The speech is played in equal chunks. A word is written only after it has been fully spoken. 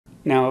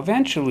Now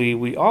eventually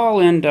we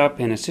all end up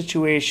in a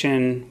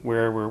situation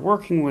where we're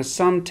working with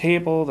some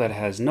table that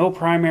has no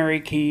primary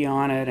key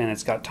on it and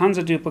it's got tons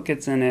of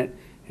duplicates in it.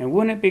 And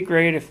wouldn't it be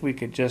great if we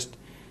could just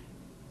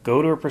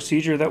go to a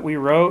procedure that we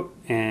wrote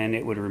and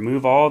it would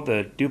remove all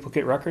the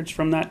duplicate records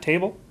from that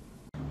table?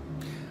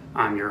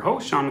 I'm your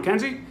host, Sean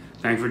MacKenzie.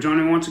 Thanks for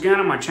joining me once again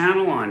on my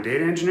channel on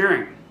data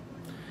engineering.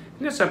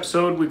 In this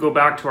episode, we go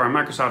back to our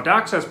Microsoft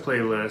Access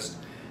playlist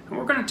and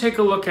we're going to take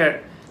a look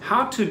at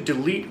how to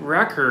delete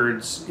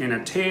records in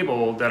a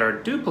table that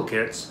are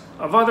duplicates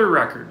of other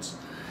records.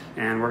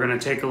 And we're going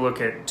to take a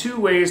look at two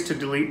ways to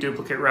delete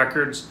duplicate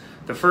records.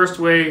 The first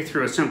way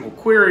through a simple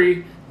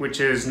query, which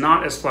is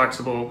not as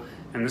flexible,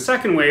 and the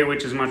second way,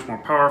 which is much more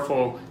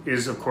powerful,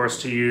 is of course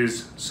to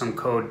use some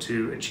code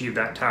to achieve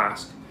that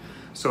task.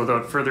 So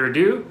without further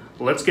ado,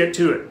 let's get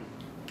to it.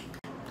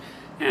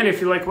 And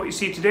if you like what you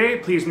see today,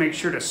 please make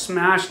sure to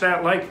smash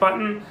that like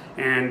button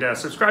and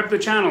subscribe to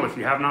the channel if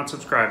you have not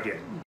subscribed yet.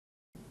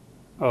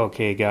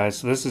 Okay guys,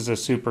 so this is a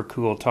super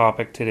cool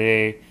topic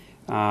today.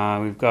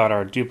 We've got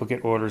our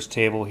duplicate orders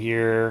table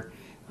here.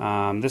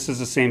 This is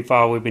the same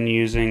file we've been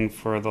using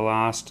for the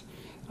last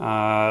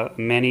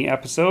many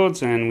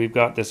episodes, and we've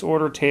got this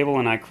order table,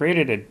 and I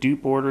created a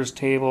dupe orders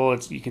table.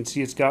 You can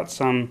see it's got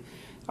some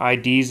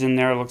IDs in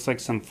there. It looks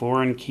like some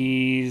foreign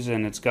keys,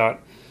 and it's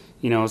got,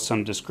 you know,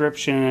 some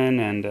description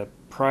and a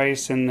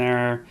price in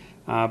there.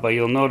 But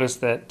you'll notice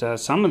that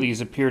some of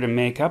these appear to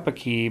make up a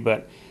key,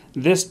 but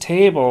this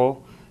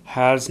table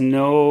has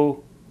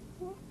no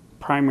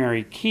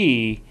primary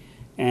key,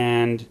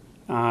 and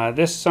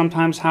this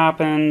sometimes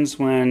happens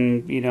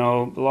when, you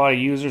know, a lot of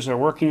users are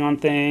working on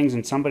things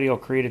and somebody will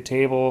create a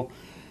table,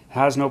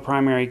 has no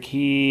primary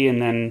key,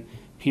 and then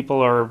people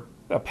are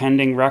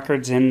appending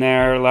records in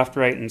there left,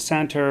 right, and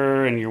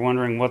center, and you're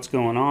wondering what's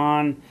going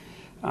on,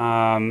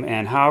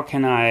 and how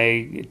can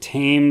I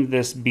tame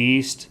this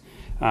beast.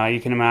 You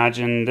can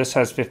imagine this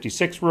has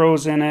 56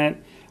 rows in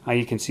it.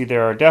 You can see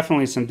there are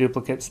definitely some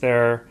duplicates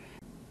there.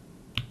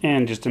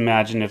 And just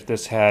imagine if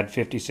this had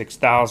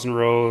 56,000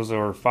 rows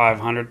or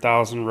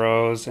 500,000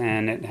 rows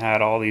and it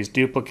had all these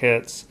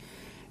duplicates,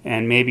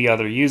 and maybe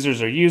other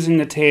users are using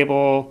the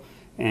table,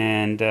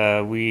 and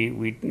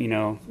you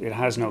know, it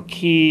has no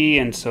key,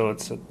 and so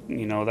it's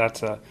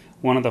that's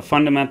one of the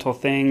fundamental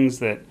things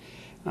that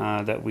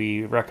that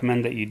we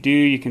recommend that you do.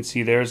 You can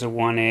see there's a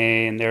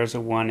 1A and there's a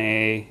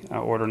 1A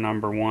order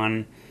number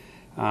 1,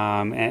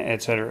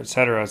 etc.,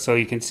 etc. So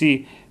you can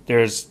see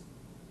there's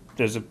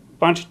a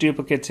bunch of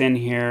duplicates in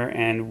here,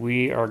 and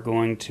we are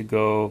going to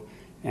go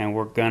and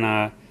we're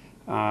gonna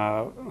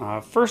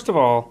first of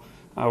all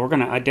we're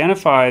gonna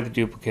identify the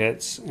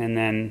duplicates, and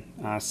then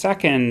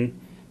second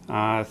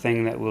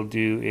thing that we'll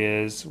do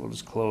is we'll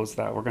just close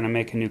that. We're gonna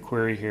make a new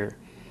query here.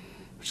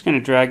 We're just gonna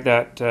drag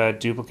that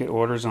duplicate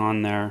orders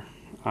on there,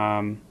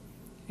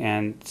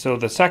 and so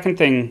the second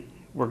thing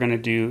we're gonna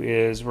do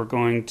is we're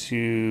going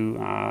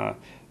to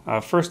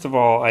first of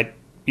all I'd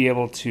be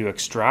able to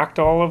extract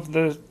all of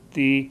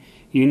the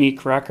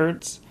unique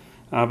records,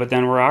 but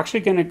then we're actually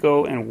going to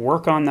go and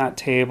work on that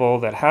table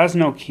that has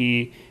no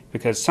key,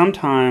 because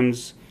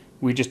sometimes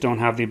we just don't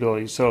have the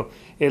ability. So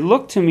it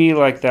looked to me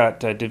like that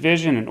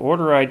division and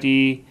order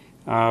ID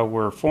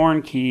were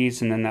foreign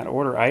keys, and then that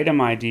order item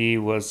ID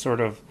was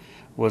sort of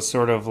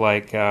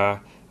like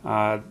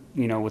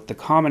you know, with the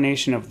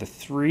combination of the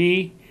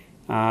three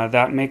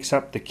that makes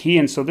up the key.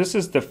 And so this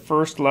is the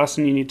first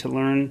lesson you need to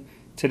learn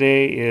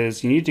today,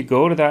 is you need to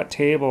go to that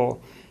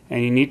table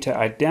and you need to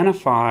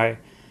identify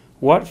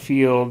what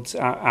fields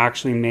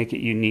actually make it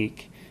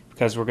unique,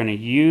 because we're going to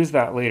use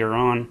that later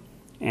on,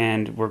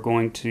 and we're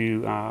going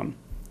to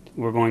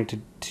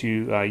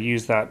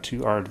use that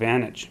to our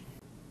advantage.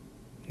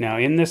 Now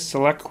in this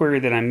select query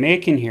that I'm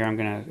making here, I'm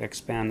going to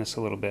expand this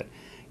a little bit.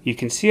 You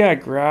can see I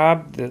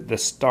grabbed the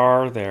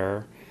star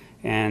there,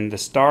 and the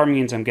star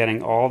means I'm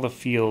getting all the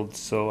fields.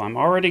 So I'm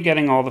already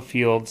getting all the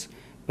fields,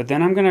 but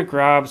then I'm going to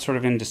grab, sort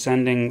of in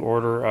descending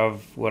order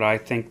of what I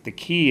think the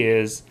key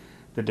is,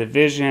 the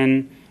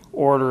division,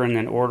 order, and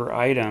then order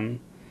item.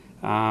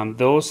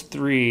 Those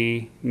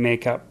three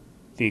make up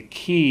the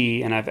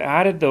key, and I've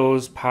added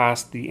those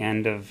past the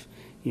end of,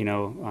 you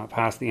know,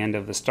 past the end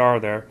of the star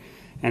there.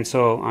 And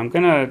so I'm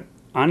going to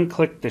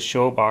unclick the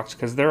show box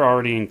because they're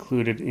already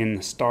included in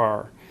the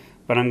star.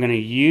 But I'm going to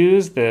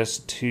use this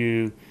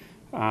to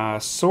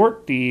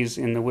sort these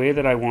in the way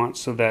that I want,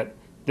 so that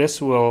this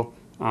will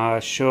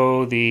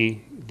show the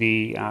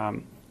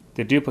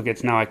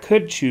duplicates. Now I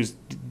could choose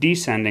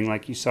descending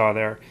like you saw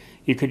there.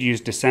 You could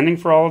use descending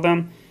for all of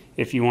them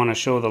if you want to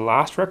show the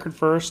last record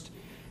first,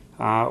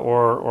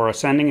 or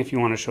ascending if you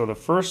want to show the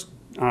first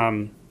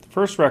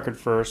record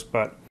first.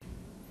 But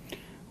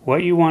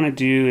what you want to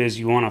do is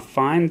you want to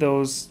find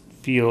those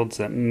fields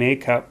that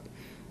make up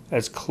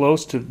as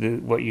close to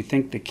what you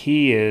think the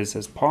key is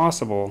as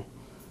possible,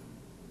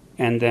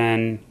 and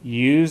then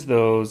use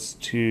those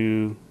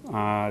to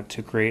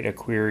create a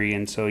query.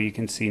 And so you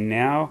can see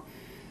now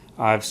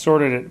I've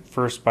sorted it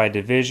first by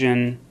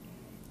division,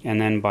 and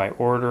then by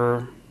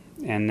order,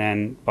 and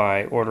then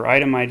by order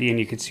item ID. And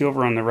you can see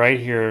over on the right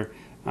here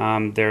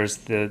There's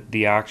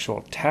the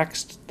actual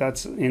text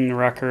that's in the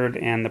record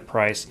and the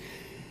price.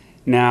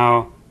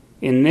 Now,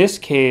 in this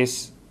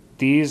case,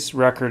 these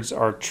records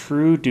are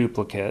true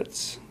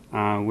duplicates,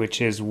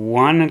 which is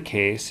one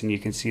case, and you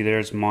can see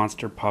there's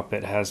Monster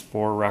Puppet has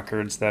 4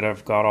 records that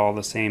have got all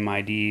the same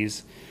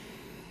IDs.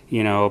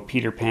 You know,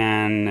 Peter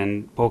Pan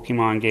and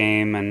Pokemon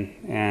game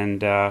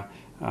and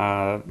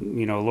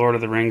you know, Lord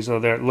of the Rings. Oh,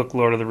 there, look,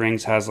 Lord of the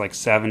Rings has like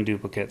 7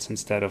 duplicates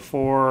instead of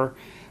 4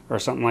 or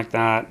something like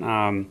that.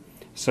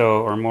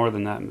 So, or more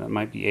than that, that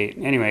might be 8.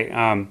 Anyway,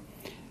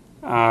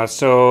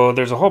 so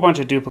there's a whole bunch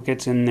of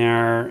duplicates in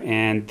there,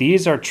 and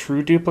these are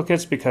true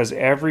duplicates because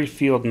every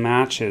field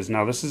matches.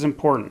 Now, this is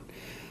important.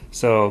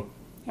 So,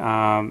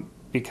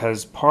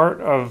 because part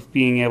of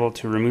being able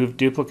to remove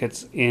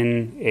duplicates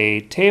in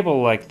a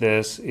table like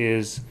this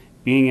is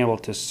being able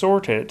to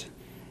sort it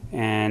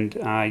and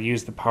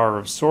use the power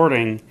of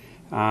sorting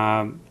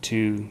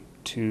to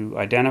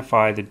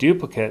identify the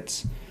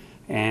duplicates.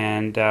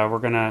 And we're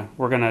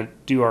gonna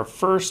do our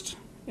first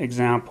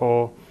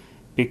example,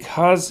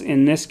 because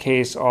in this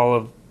case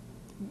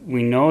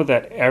we know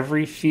that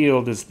every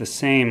field is the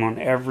same on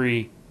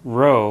every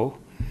row.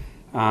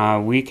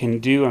 We can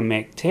do a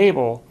make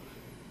table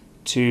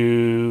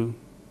to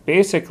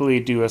basically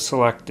do a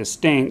select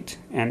distinct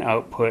and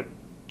output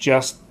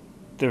just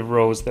the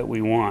rows that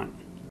we want.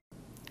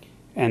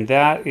 And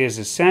that is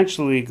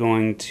essentially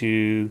going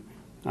to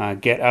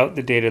get out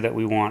the data that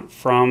we want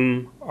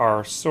from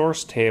our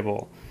source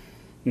table.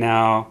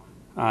 Now,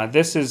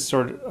 this is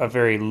sort of a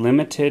very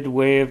limited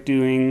way of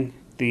doing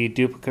the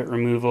duplicate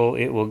removal.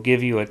 It will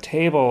give you a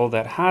table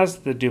that has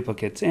the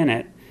duplicates in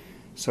it.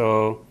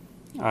 So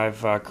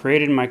I've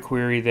created my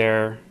query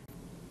there,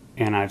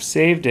 and I've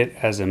saved it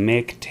as a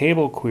make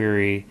table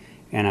query,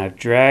 and I've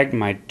dragged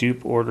my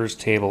dupe orders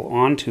table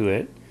onto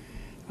it.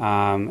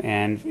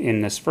 And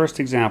in this first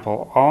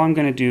example, all I'm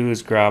going to do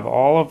is grab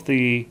all of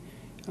the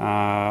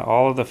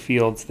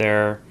fields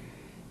there,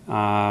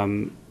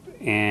 and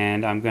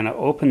I'm going to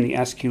open the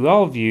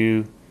SQL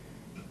view,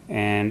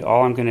 and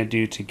all I'm going to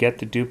do to get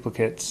the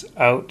duplicates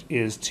out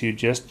is to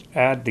just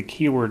add the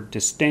keyword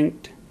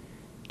distinct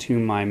to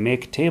my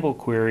make table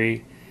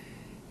query,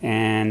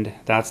 and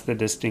that's the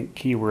distinct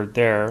keyword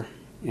there.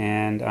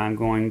 And I'm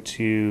going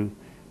to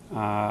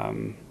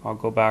I'll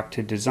go back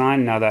to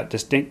design. Now that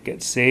distinct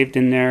gets saved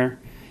in there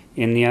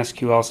in the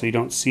SQL, so you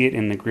don't see it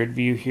in the grid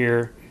view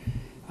here.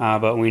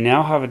 But we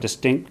now have a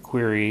distinct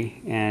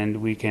query, and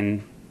we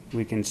can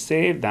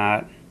save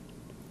that,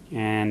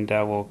 and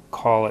we'll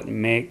call it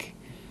make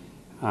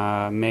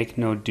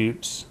no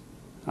dupes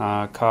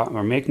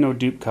or make no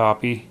dupe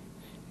copy,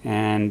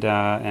 and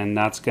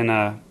that's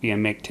gonna be a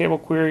make table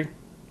query.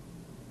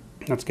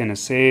 That's gonna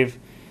save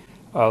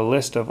a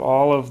list of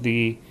all of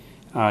the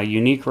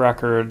unique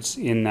records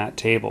in that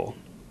table,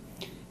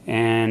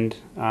 and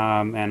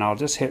I'll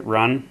just hit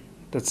run.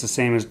 That's the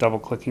same as double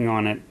clicking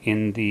on it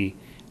in the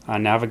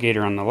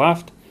navigator on the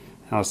left.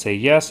 I'll say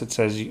yes. It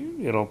says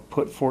it'll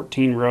put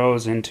 14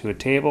 rows into a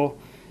table.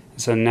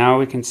 So now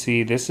we can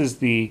see this is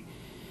the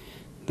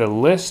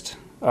list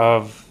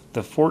of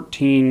the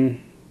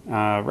 14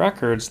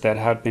 records that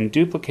have been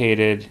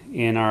duplicated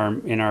in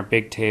our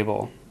big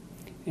table,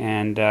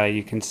 and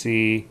you can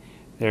see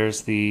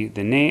there's the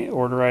name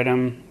order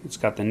item. It's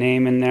got the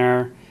name in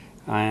there,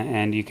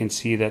 and you can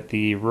see that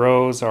the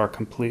rows are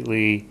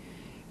completely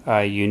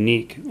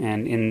unique.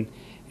 And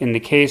in the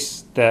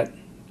case that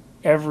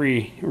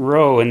every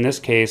row, in this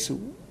case,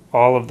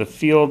 all of the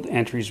field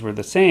entries were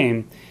the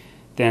same,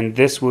 then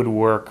this would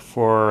work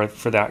for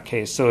that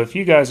case. So if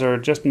you guys are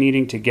just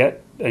needing to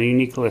get a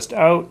unique list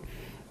out,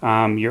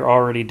 you're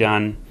already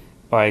done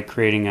by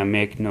creating a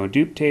make no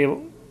dupe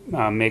table,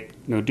 make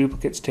no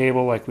duplicates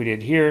table like we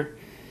did here,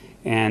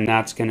 and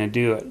that's going to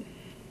do it.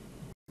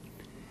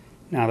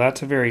 Now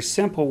that's a very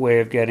simple way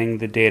of getting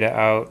the data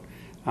out,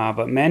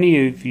 but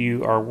many of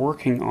you are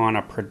working on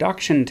a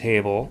production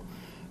table,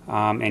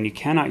 and you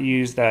cannot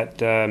use that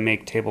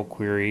make table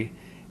query,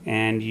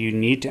 and you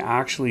need to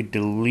actually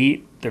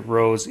delete the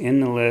rows in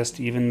the list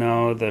even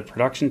though the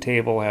production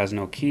table has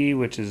no key,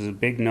 which is a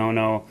big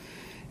no-no,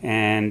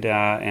 and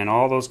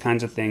all those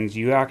kinds of things.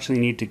 You actually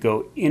need to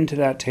go into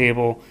that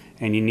table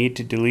and you need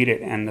to delete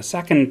it. And the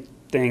second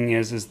thing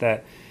is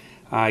that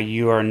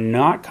you are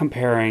not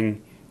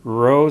comparing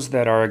rows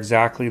that are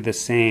exactly the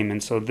same,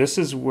 and so this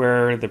is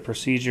where the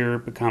procedure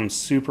becomes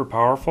super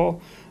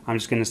powerful. I'm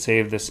just going to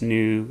save this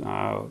new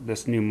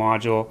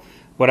module.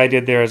 What I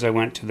did there is I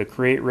went to the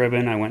create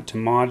ribbon, I went to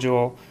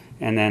module,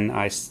 and then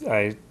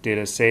I did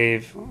a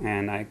save,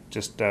 and I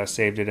just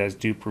saved it as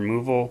dupe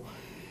removal,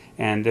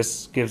 and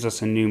this gives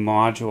us a new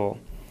module.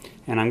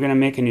 And I'm going to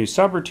make a new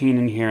subroutine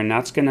in here, and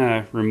that's going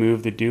to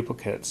remove the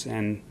duplicates.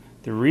 And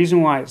the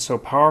reason why it's so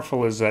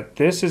powerful is that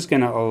this is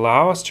going to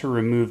allow us to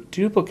remove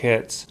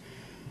duplicates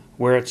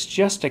where it's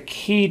just a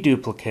key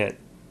duplicate,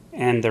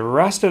 and the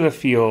rest of the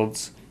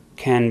fields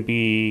can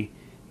be,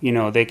 you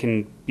know, they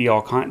can be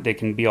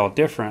all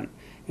different.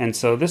 And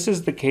so this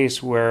is the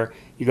case where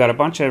you got a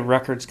bunch of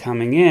records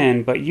coming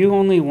in, but you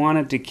only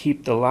wanted to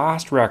keep the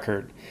last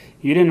record.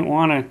 You didn't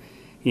want to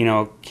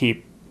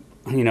keep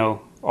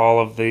all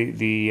of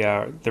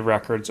the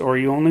records, or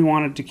you only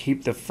wanted to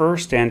keep the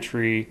first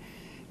entry,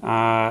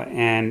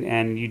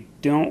 and you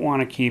don't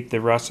want to keep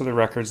the rest of the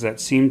records that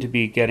seem to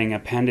be getting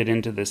appended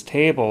into this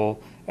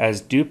table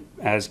as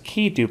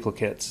key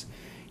duplicates.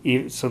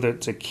 So that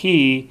it's a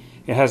key,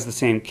 it has the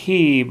same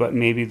key, but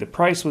maybe the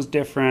price was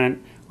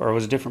different, or it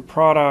was a different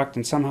product,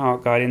 and somehow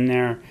it got in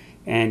there,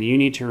 and you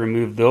need to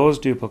remove those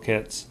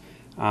duplicates,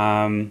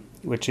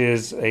 which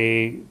is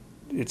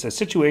it's a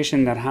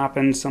situation that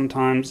happens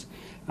sometimes,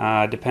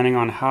 depending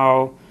on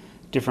how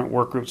different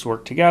work groups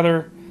work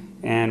together,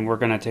 and we're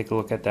going to take a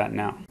look at that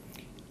now.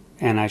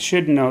 And I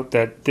should note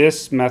that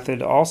this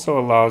method also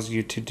allows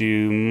you to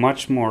do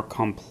much more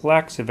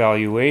complex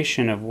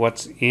evaluation of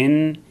what's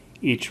in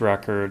each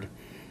record,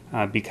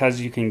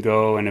 because you can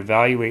go and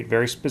evaluate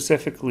very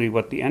specifically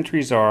what the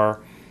entries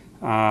are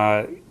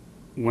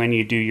when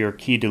you do your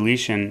key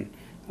deletion,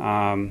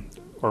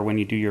 or when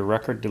you do your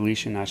record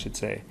deletion, I should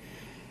say.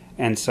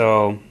 And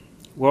so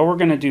what we're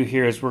going to do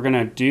here is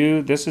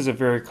this is a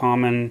very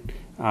common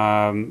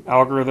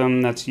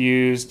algorithm that's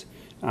used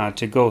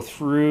to go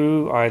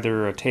through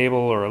either a table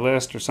or a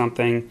list or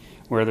something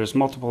where there's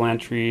multiple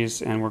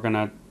entries, and we're going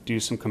to do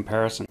some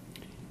comparison.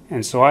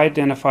 And so I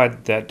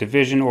identified that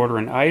division, order,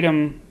 and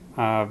item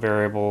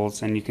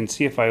variables, and you can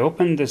see if I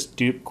open this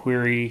dupe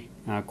query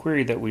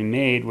that we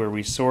made where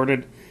we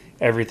sorted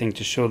everything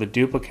to show the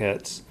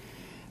duplicates,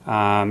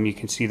 you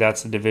can see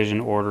that's the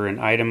division, order, and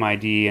item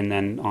ID, and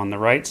then on the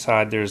right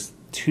side there's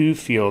 2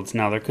 fields.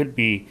 Now there could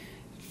be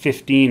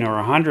 15 or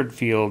 100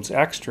 fields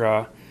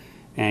extra,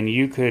 and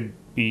you could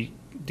be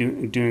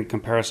doing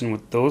comparison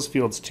with those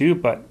fields too,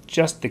 but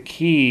just the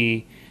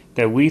key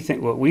that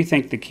what we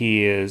think the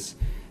key is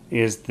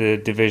the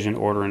division,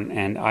 order,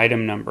 and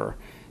item number.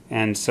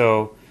 And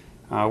so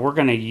we're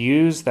going to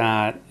use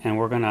that, and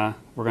we're going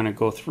to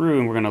go through,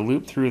 and we're going to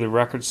loop through the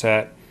record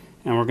set,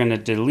 and we're going to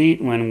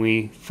delete when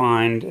we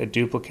find a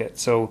duplicate.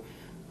 So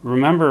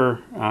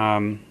remember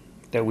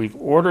that we've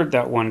ordered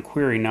that one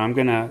query. Now I'm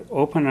going to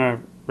open a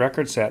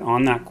record set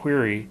on that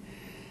query,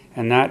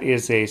 and that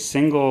is a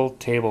single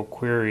table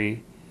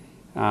query,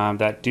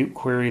 that dupe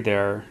query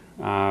there,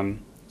 and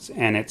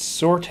it's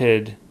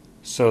sorted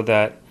so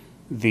that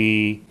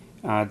the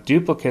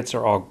duplicates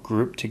are all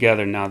grouped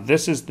together. Now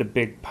this is the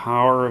big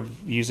power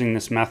of using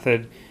this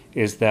method,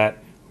 is that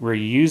we're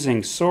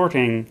using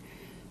sorting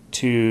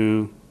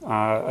to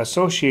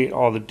associate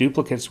all the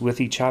duplicates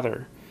with each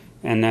other,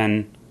 and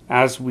then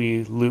as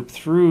we loop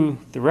through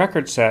the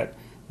record set,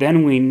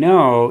 then we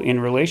know in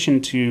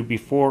relation to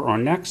before or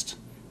next,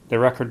 the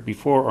record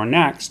before or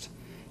next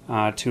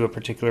to a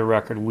particular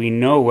record, we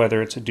know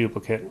whether it's a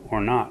duplicate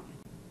or not.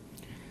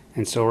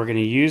 And so we're going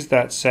to use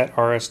that set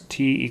rst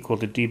equal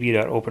to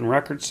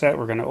db.openRecordSet.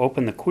 We're going to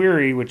open the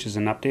query, which is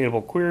an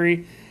updatable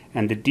query,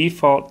 and the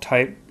default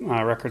type,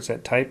 record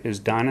set type, is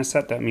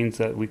Dynaset. That means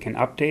that we can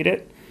update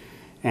it.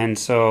 And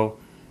so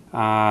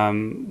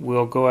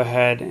we'll go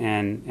ahead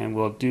and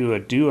we'll do a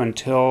do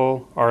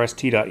until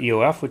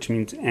rst.eof, which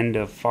means end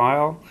of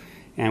file,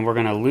 and we're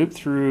going to loop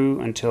through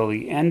until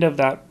the end of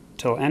that,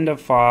 till end of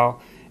file,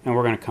 and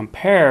we're going to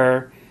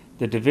compare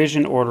the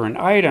division, order, and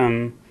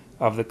item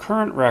of the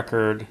current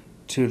record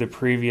to the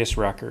previous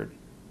record.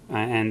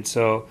 And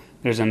so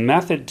there's a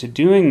method to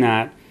doing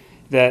that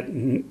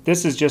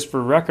this is just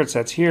for record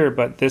sets here,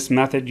 but this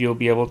method you'll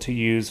be able to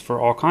use for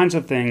all kinds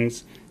of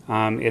things.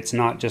 It's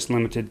not just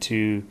limited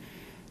to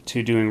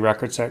doing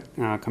record set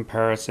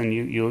comparison.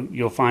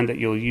 You'll find that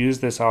you'll use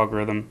this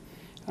algorithm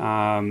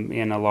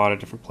in a lot of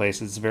different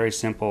places. It's a very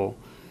simple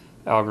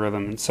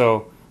algorithm. And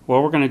so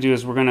what we're going to do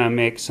is we're going to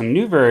make some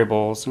new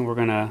variables, and we're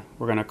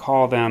going to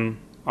call them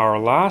our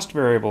last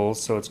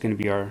variables. So it's going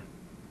to be our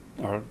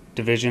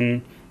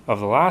division of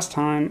the last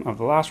time, of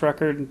the last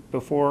record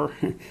before,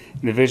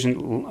 division,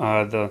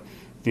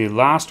 the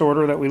last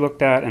order that we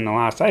looked at, and the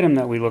last item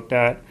that we looked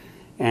at.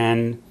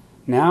 And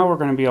now we're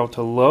going to be able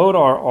to load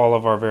all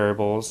of our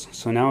variables.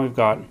 So now we've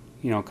got,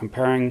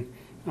 comparing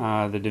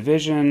the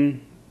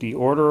division, the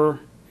order,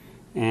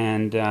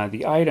 and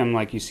the item,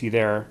 like you see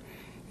there.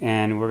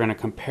 And we're going to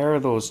compare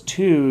those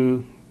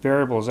two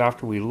variables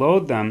after we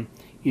load them,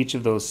 each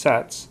of those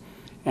sets.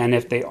 And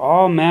if they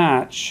all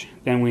match,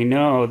 then we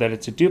know that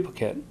it's a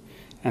duplicate.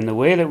 And the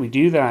way that we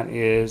do that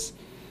is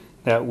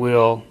that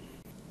we'll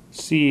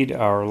seed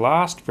our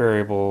last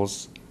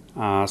variables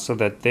so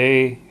that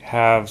they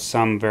have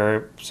some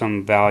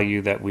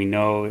value that we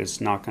know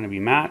is not going to be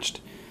matched.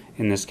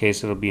 In this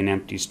case, it'll be an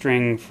empty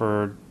string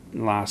for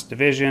last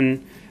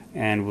division,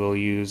 and we'll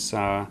use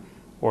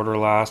order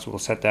last. We'll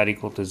set that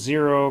equal to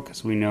 0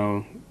 because we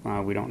know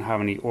we don't have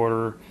any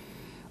order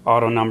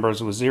auto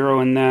numbers with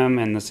 0 in them,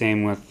 and the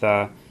same with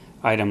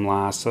item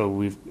last. So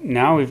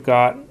we've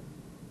got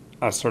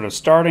a sort of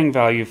starting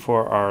value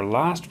for our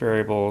last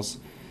variables.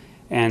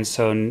 And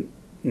so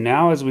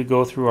now as we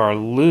go through our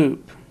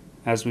loop,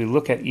 as we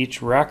look at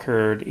each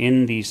record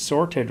in the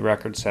sorted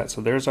record set, so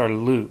there's our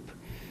loop,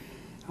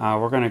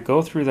 we're going to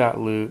go through that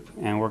loop,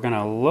 and we're going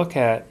to look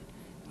at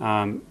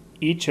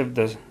each of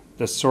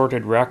the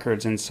sorted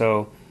records. And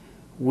so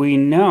we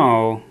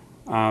know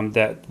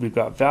that we've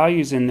got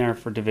values in there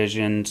for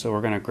division, so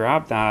we're going to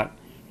grab that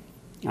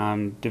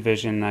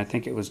division. I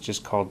think it was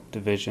just called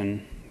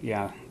division.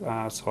 Yeah,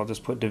 so I'll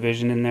just put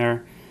division in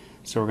there.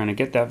 So we're going to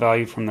get that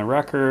value from the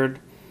record.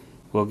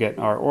 We'll get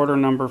our order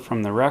number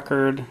from the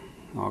record.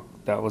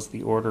 That was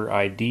the order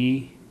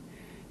ID.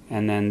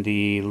 And then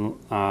the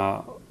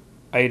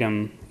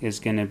item is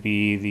going to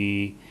be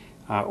the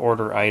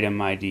order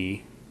item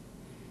ID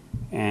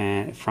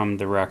and from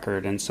the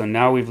record. And so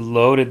now we've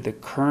loaded the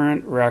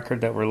current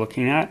record that we're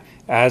looking at.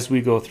 As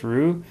we go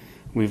through,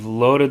 we've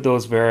loaded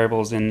those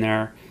variables in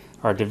there,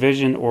 our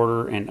division,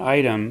 order, and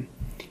item,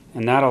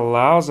 and that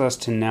allows us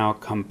to now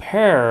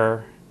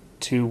compare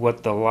to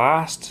what the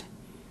last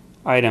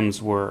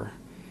items were.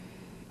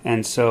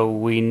 And so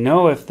we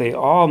know if they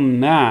all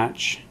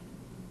match,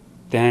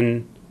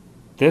 then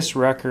this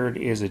record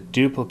is a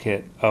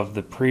duplicate of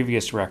the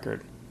previous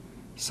record.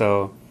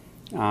 So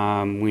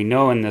we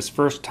know in this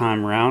first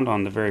time round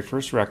on the very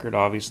first record,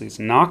 obviously it's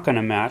not going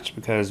to match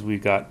because we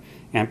got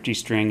empty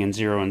string and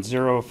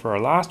 0 for our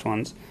last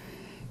ones.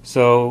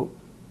 So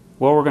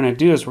what we're going to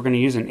do is we're going to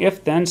use an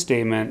if-then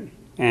statement,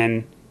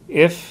 and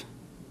if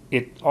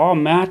it all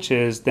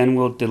matches, then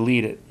we'll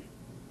delete it.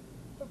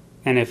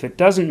 And if it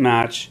doesn't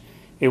match,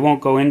 it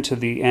won't go into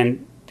the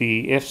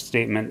if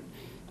statement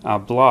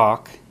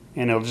block,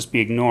 and it'll just be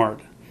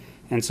ignored.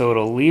 And so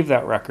it'll leave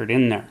that record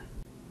in there.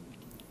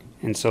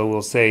 And so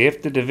we'll say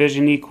if the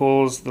division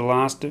equals the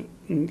last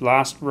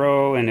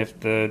row, and if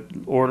the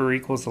order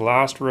equals the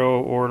last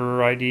row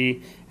order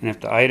ID, and if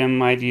the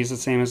item ID is the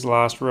same as the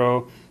last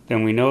row,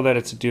 then we know that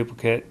it's a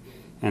duplicate.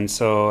 And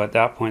so at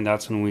that point,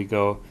 that's when we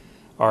go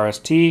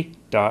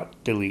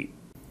rst.delete.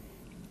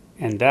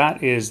 And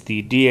that is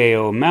the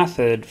DAO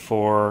method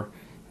for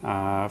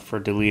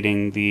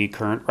deleting the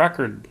current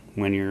record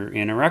when you're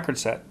in a record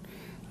set.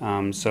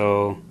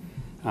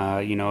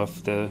 You know,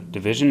 if the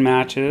division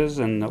matches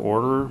and the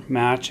order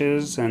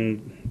matches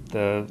and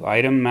the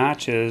item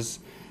matches,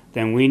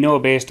 then we know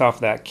based off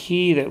that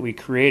key that we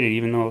created,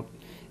 even though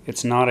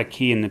it's not a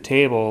key in the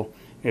table,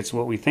 it's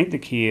what we think the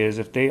key is.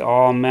 If they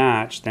all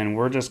match, then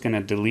we're just going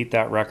to delete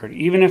that record,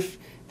 even if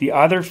the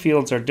other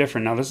fields are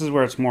different. Now this is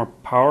where it's more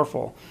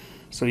powerful.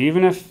 So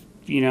even if,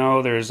 you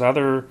know, there's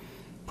other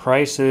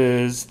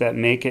prices that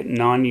make it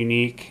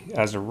non-unique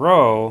as a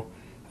row,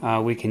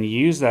 we can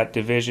use that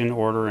division,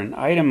 order, and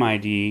item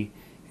ID,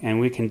 and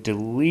we can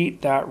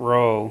delete that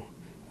row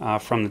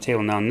from the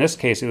table. Now in this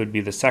case, it would be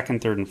the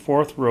second, third, and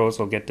fourth rows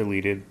will get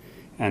deleted,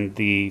 and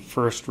the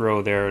first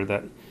row there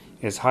that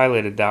is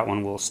highlighted, that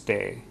one will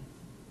stay.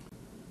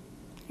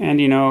 And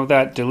you know,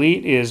 that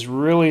delete is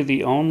really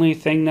the only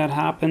thing that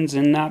happens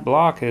in that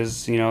block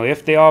is, you know,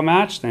 if they all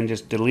match, then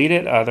just delete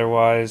it,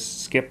 otherwise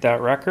skip that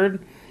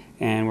record,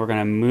 and we're going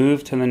to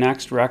move to the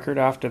next record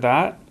after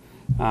that.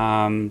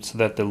 So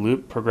that the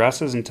loop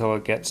progresses until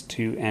it gets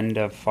to end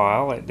of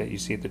file that you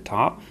see at the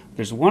top.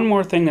 There's one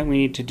more thing that we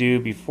need to do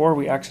before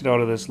we exit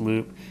out of this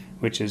loop,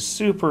 which is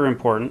super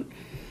important.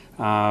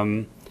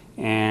 We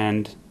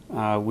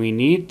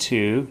need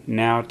to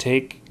now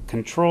take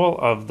control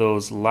of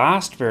those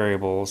last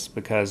variables,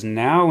 because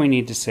now we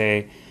need to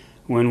say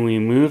when we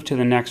move to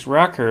the next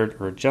record,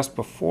 or just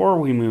before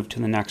we move to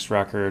the next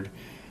record,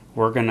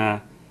 we're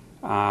gonna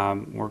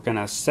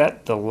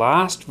set the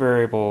last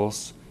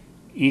variables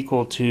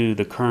equal to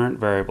the current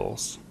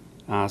variables,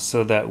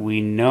 so that we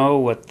know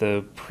what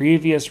the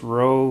previous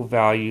row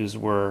values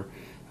were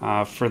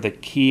for the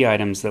key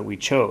items that we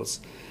chose.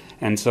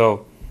 And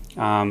so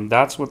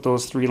that's what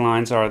those three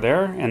lines are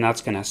there, and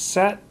that's going to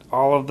set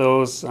all of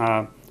those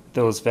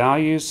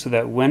values so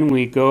that when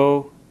we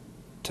go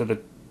to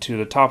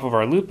the top of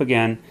our loop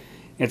again,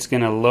 it's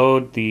going to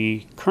load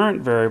the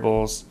current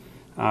variables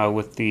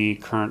with the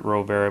current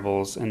row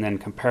variables and then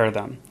compare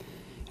them.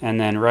 And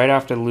then right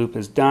after the loop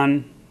is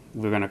done,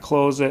 we're going to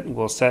close it.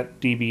 We'll set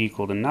db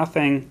equal to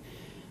nothing.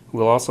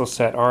 We'll also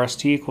set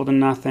rst equal to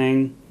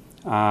nothing,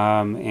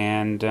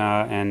 and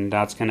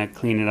that's going to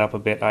clean it up a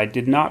bit. I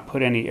did not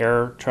put any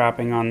error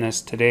trapping on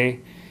this today.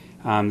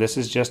 This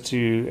is just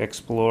to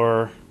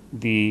explore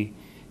the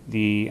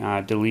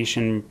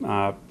deletion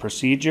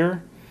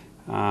procedure,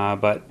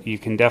 but you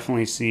can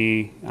definitely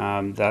see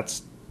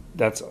that's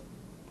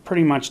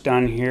pretty much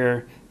done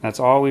here.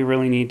 That's all we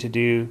really need to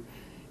do,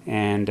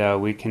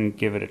 and we can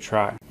give it a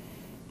try.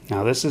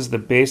 Now this is the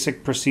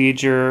basic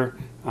procedure.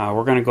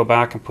 We're going to go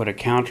back and put a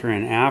counter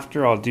in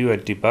after. I'll do a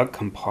debug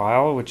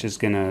compile, which is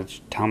going to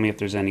tell me if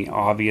there's any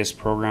obvious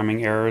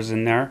programming errors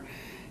in there.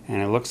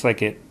 And it looks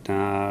like it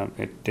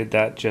did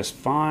that just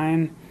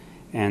fine.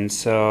 And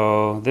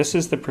so this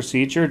is the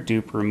procedure,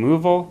 dupe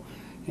removal.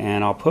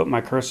 And I'll put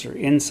my cursor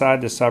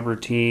inside the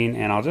subroutine,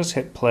 and I'll just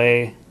hit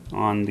play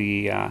on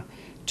the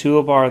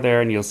toolbar there,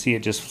 and you'll see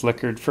it just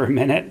flickered for a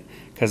minute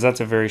because that's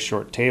a very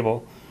short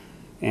table.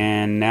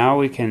 And now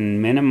we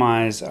can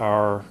minimize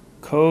our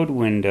code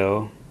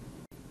window,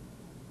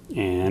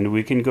 and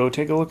we can go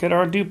take a look at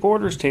our dupe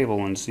orders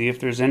table and see if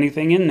there's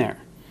anything in there.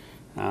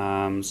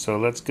 So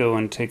let's go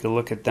and take a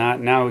look at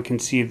that. Now we can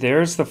see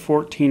there's the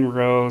 14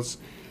 rows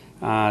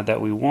that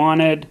we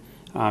wanted.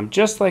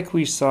 just like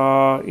we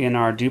saw in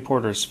our dupe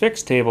orders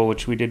fixed table,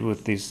 which we did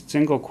with the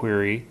single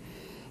query.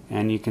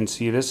 And you can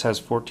see this has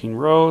 14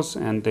 rows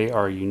and they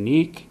are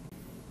unique.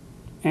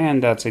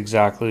 And that's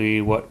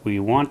exactly what we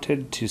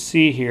wanted to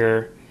see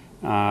here,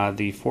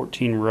 the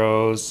 14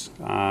 rows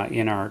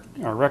in our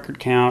record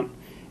count,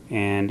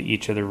 and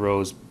each of the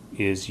rows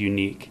is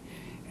unique.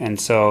 And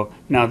so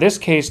now this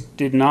case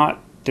did not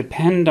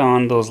depend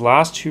on those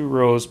last two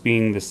rows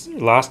being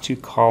last two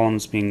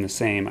columns being the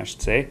same, I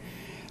should say.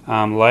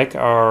 Like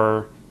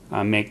our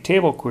make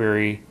table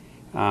query,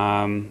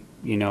 that's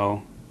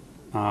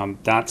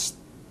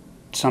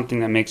something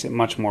that makes it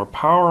much more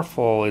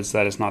powerful, is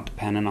that it's not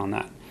dependent on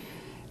that.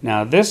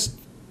 Now this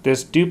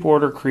dupe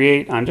order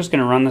create, I'm just going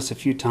to run this a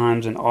few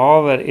times, and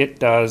all that it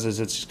does is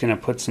it's just going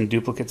to put some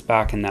duplicates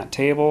back in that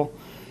table,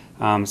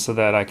 so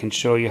that I can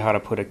show you how to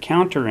put a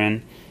counter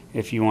in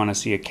if you want to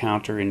see a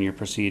counter in your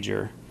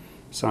procedure.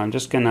 So I'm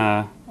just going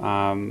to,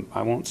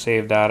 I won't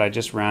save that, I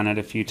just ran it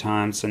a few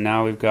times, so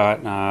now we've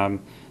got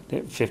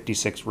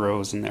 56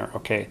 rows in there.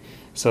 Okay,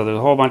 so there's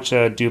a whole bunch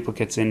of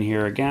duplicates in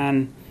here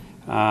again,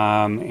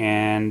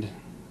 and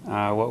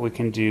what we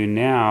can do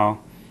now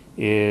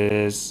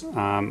is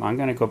I'm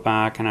going to go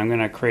back and I'm going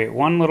to create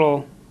one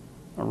little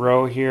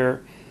row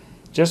here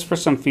just for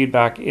some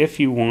feedback. If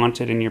you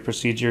want it in your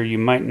procedure, you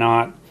might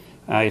not,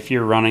 if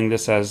you're running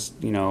this as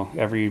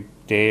every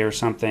day or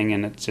something,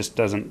 and it just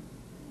doesn't,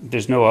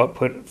 there's no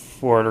output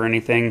for it or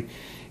anything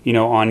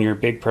on your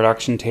big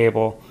production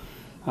table.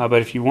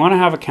 But if you want to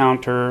have a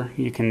counter,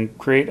 you can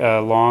create a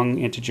long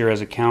integer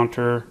as a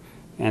counter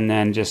and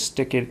then just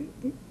stick it,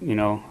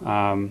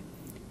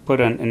 put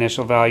an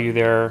initial value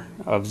there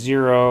of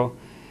 0,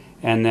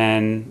 and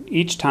then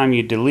each time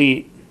you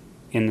delete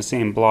in the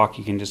same block,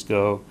 you can just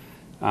go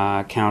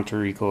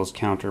counter equals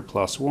counter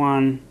plus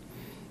 1,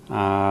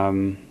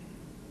 and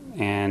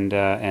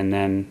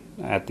then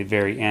at the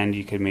very end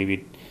you could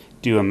maybe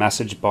do a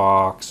message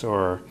box,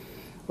 or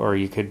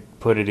you could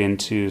put it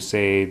into,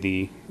 say,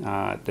 the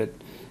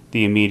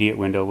immediate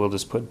window. We'll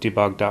just put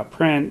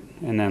debug.print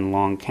and then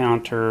long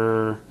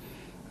counter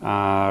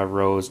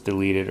rows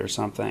deleted or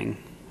something,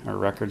 or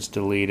records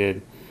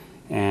deleted,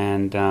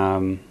 and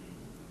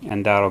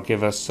that'll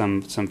give us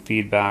some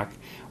feedback.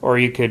 Or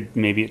you could,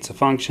 maybe it's a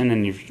function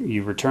and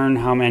you return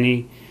how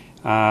many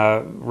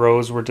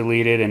rows were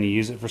deleted and you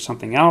use it for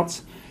something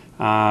else,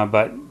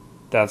 but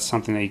that's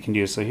something that you can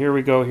do. So here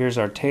we go, here's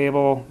our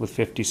table with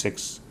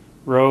 56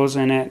 rows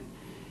in it,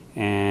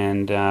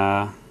 and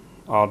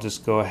I'll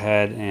just go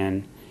ahead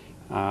and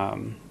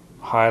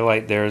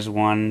highlight, there's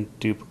one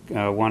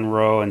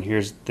row, and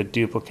here's the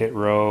duplicate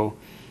row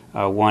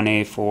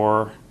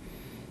 1A4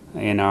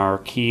 in our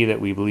key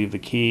that we believe the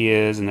key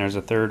is, and there's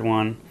a third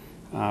one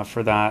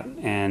for that.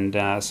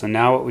 And so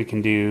now what we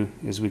can do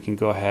is we can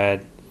go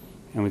ahead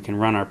and we can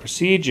run our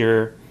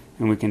procedure,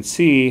 and we can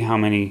see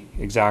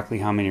exactly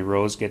how many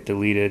rows get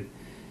deleted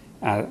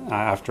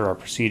after our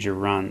procedure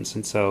runs.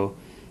 And so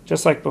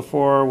just like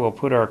before, we'll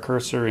put our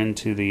cursor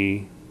into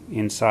the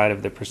inside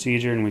of the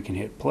procedure and we can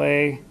hit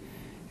play,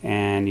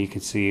 and you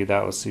can see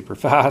that was super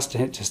fast.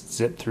 It just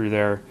zipped through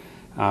there.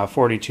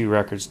 42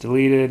 records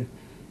deleted,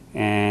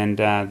 and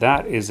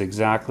that is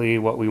exactly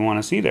what we want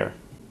to see there.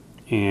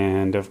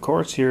 And of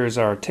course, here's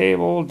our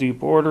table,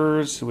 dupe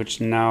orders,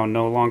 which now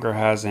no longer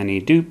has any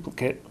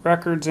duplicate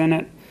records in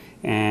it,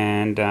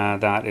 and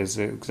that is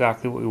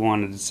exactly what we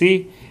wanted to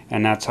see.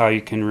 And that's how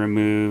you can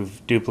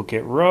remove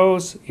duplicate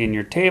rows in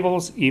your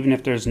tables, even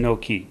if there's no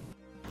key.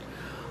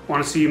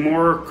 Want to see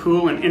more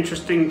cool and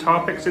interesting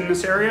topics in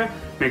this area?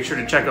 Make sure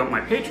to check out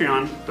my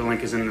Patreon. The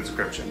link is in the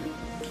description.